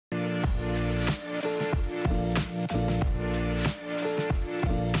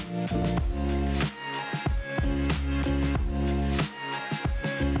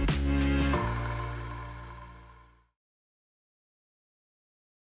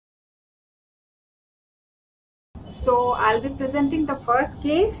So I'll be presenting the first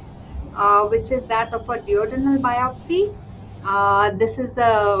case, which is that of a duodenal biopsy. This is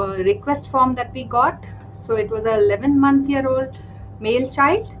the request form that we got. So it was a 11-month-old male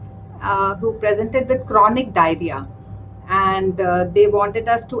child who presented with chronic diarrhea, and they wanted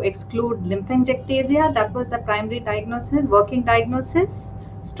us to exclude lymphangiectasia. That was the primary diagnosis, working diagnosis,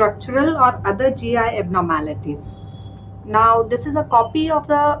 structural or other GI abnormalities. Now, this is a copy of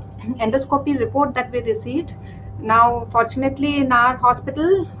the endoscopy report that we received. Now, fortunately, in our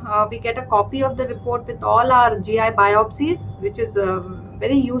hospital, we get a copy of the report with all our GI biopsies, which is a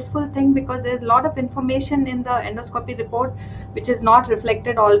very useful thing because there's a lot of information in the endoscopy report, which is not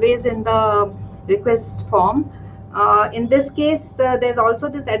reflected always in the request form. In this case, there's also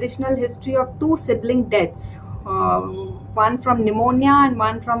this additional history of 2 sibling deaths, one from pneumonia and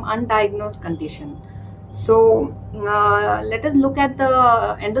one from undiagnosed condition. So let us look at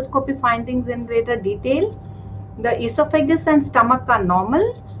the endoscopy findings in greater detail. The esophagus and stomach are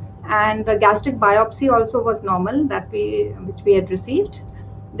normal, and the gastric biopsy also was normal which we had received.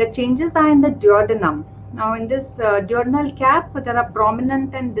 The changes are in the duodenum. Now in this duodenal cap, there are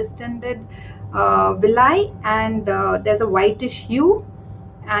prominent and distended villi, and there's a whitish hue.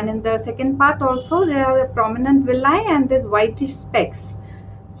 And in the second part also there are prominent villi and there's whitish specks.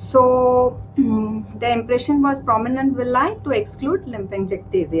 So the impression was prominent villi to exclude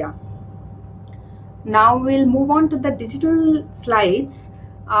lymphangiectasia. Now we'll move on to the digital slides.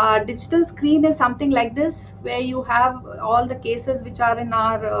 Digital screen is something like this, where you have all the cases which are in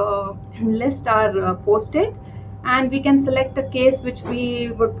our list are posted, and we can select a case which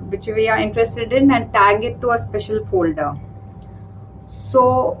we are interested in and tag it to a special folder.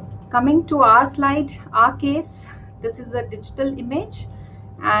 So coming to our slide, our case, this is a digital image,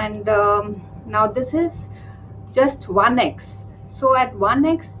 and now this is just 1x. So at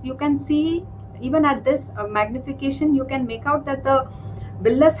 1x you can see, even at this magnification, you can make out that the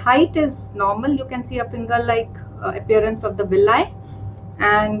villus height is normal. You can see a finger-like appearance of the villi,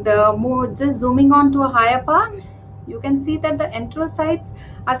 and just zooming on to a higher power, you can see that the enterocytes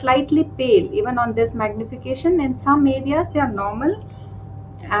are slightly pale even on this magnification. In some areas they are normal,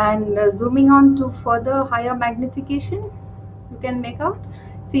 and zooming on to further higher magnification, you can make out,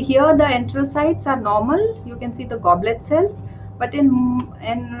 see here the enterocytes are normal. You can see the goblet cells, but in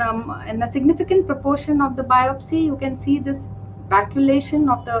a significant proportion of the biopsy, you can see this vacuolation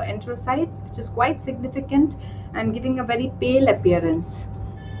of the enterocytes, which is quite significant and giving a very pale appearance.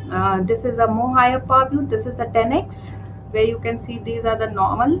 This is a more higher power view. This is the 10x, where you can see these are the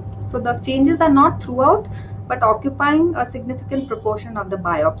normal. So the changes are not throughout, but occupying a significant proportion of the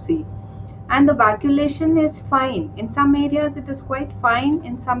biopsy. And the vacuolation is fine. In some areas it is quite fine.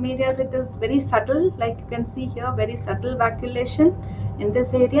 In some areas it is very subtle, like you can see here, very subtle vacuolation in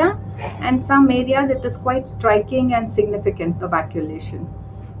this area. And some areas it is quite striking and significant, the vacuolation.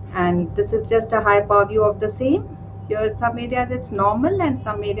 And this is just a high power view of the same. Here in some areas it's normal, and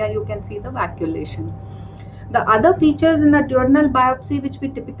some area you can see the vacuolation. The other features in a duodenal biopsy which we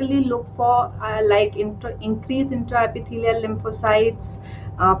typically look for are like increased intraepithelial lymphocytes,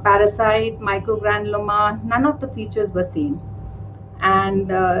 parasite, microgranuloma. None of the features were seen.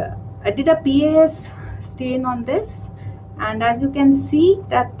 And I did a PAS stain on this, and as you can see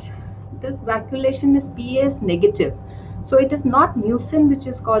that this vacuolation is PAS negative. So it is not mucin which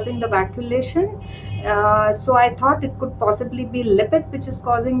is causing the vacuolation. So I thought it could possibly be lipid which is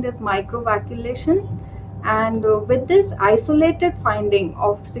causing this microvacuolation. And with this isolated finding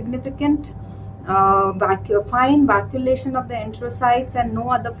of significant fine vacuolation of the enterocytes and no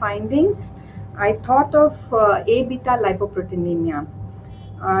other findings, I thought of Abetalipoproteinemia.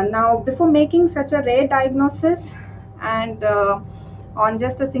 Now, before making such a rare diagnosis and on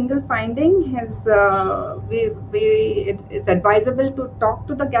just a single finding, it's advisable to talk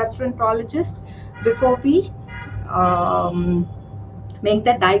to the gastroenterologist before we make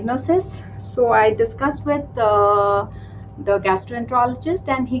that diagnosis. So I discussed with the gastroenterologist,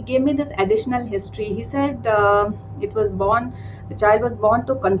 and he gave me this additional history. He said the child was born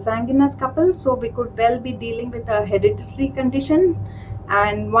to consanguineous couple, so we could well be dealing with a hereditary condition.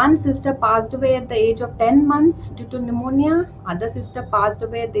 And one sister passed away at the age of 10 months due to pneumonia. Other sister passed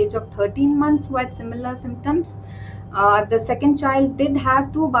away at the age of 13 months who had similar symptoms. The second child did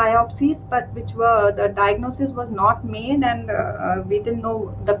have 2 biopsies, but the diagnosis was not made, and we didn't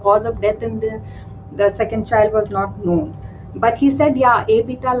know the cause of death in the second child was not known. But he said, yeah,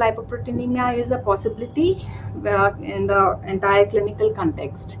 Abetalipoproteinemia is a possibility in the entire clinical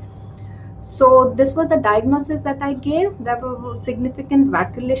context. So this was the diagnosis that I gave. There was significant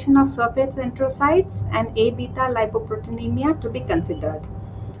vacuolation of surface enterocytes and Abetalipoproteinemia to be considered.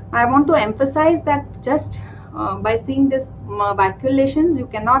 I want to emphasize that just by seeing this vacuolations, you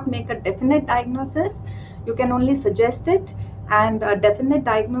cannot make a definite diagnosis. You can only suggest it, and a definite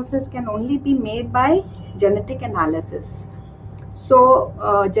diagnosis can only be made by genetic analysis. So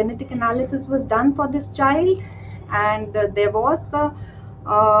genetic analysis was done for this child, and there was the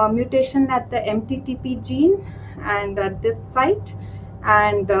mutation at the MTTP gene and at this site,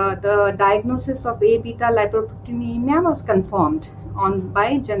 and the diagnosis of Abetalipoproteinemia was confirmed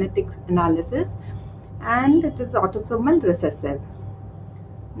by genetic analysis, and it is autosomal recessive.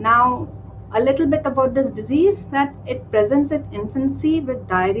 Now, a little bit about this disease, that it presents at infancy with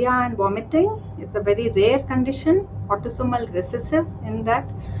diarrhea and vomiting. It's a very rare condition, autosomal recessive, in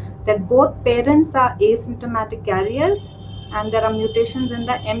that both parents are asymptomatic carriers and there are mutations in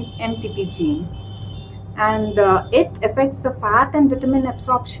the MTP gene. And it affects the fat and vitamin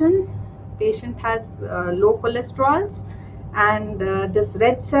absorption. Patient has low cholesterols, and this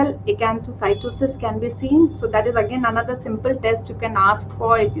red cell acanthocytosis can be seen. So that is again another simple test you can ask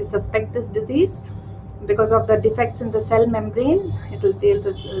for if you suspect this disease. Because of the defects in the cell membrane, it will tell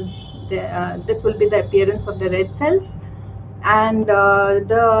this, this will be the appearance of the red cells. And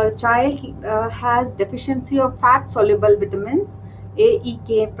the child has deficiency of fat soluble vitamins, A, E,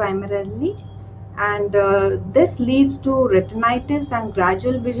 K primarily, and this leads to retinitis and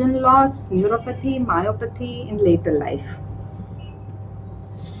gradual vision loss, neuropathy, myopathy in later life.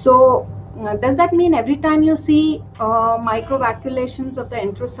 So does that mean every time you see microvacuolations of the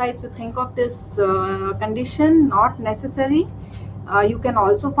enterocytes you think of this condition? Not necessary. You can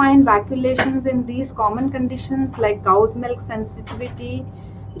also find vacuolations in these common conditions like cow's milk sensitivity,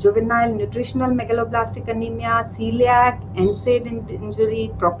 juvenile nutritional megaloblastic anemia, celiac, NSAID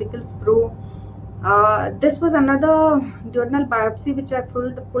injury, tropical sprue. This was another duodenal biopsy which I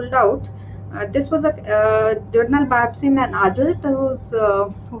pulled out. This was a duodenal biopsy in an adult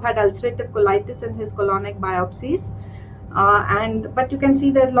who had ulcerative colitis in his colonic biopsies. But you can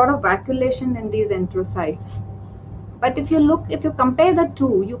see there's a lot of vacuolation in these enterocytes. But if you compare the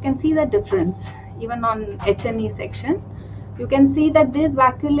two, you can see the difference. Even on HME section, you can see that these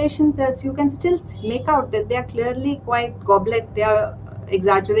vacuolations, as you can still make out that they are clearly quite goblet, they are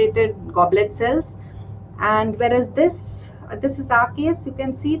exaggerated goblet cells. And whereas this is our case, you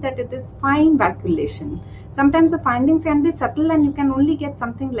can see that it is fine vacuolation. Sometimes the findings can be subtle and you can only get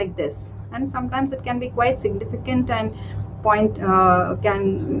something like this. And sometimes it can be quite significant and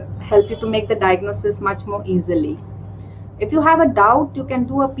can help you to make the diagnosis much more easily. If you have a doubt, you can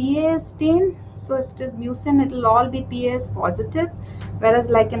do a PAS stain. So if it is mucin, it will all be PAS positive. Whereas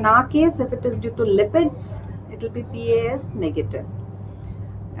like in our case, if it is due to lipids, it will be PAS negative.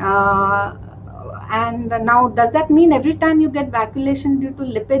 And now, does that mean every time you get vacuolation due to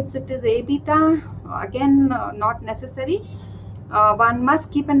lipids, it is A beta? Again, not necessary. One must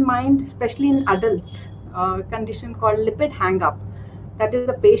keep in mind, especially in adults, a condition called lipid hang-up. That is,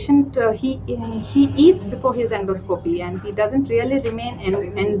 the patient, he eats before his endoscopy and he doesn't really remain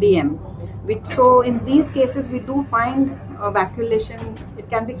NBM. So in these cases, we do find vacuolation. It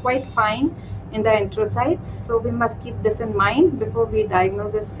can be quite fine in the enterocytes. So we must keep this in mind before we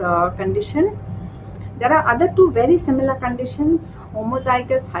diagnose this condition. There are other two very similar conditions,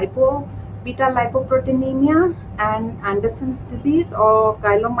 homozygous hypobeta-lipoproteinemia and Anderson's disease or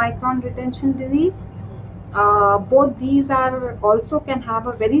chylomicron retention disease. Both these are also can have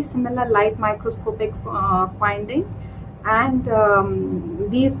a very similar light microscopic finding, and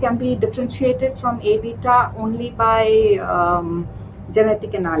these can be differentiated from A beta only by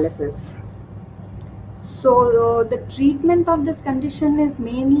genetic analysis. So the treatment of this condition is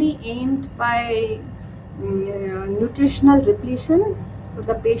mainly aimed by nutritional repletion. So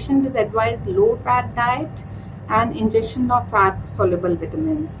the patient is advised low fat diet and ingestion of fat soluble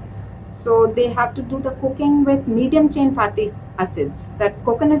vitamins. So they have to do the cooking with medium chain fatty acids. That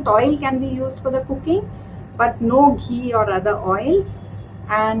coconut oil can be used for the cooking, but no ghee or other oils.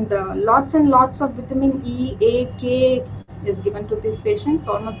 And lots and lots of vitamin E, A, K is given to these patients,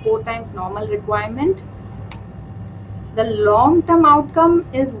 almost 4 times normal requirement. The long-term outcome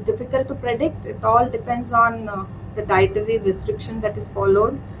is difficult to predict. It all depends on the dietary restriction that is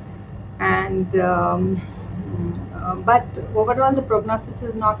followed, and but overall the prognosis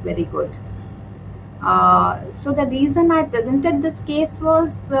is not very good. So the reason I presented this case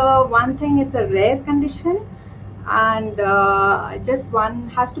was one thing, it's a rare condition, and just one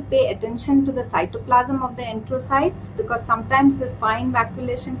has to pay attention to the cytoplasm of the enterocytes, because sometimes this fine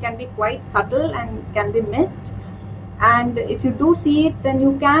vacuolation can be quite subtle and can be missed. And if you do see it, then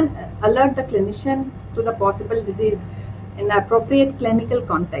you can alert the clinician to the possible disease in the appropriate clinical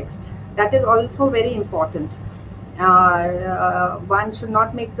context. That is also very important. One should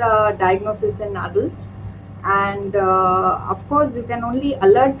not make the diagnosis in adults, And of course, you can only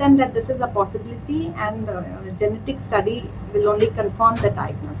alert them that this is a possibility, and genetic study will only confirm the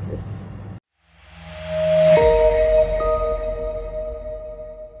diagnosis.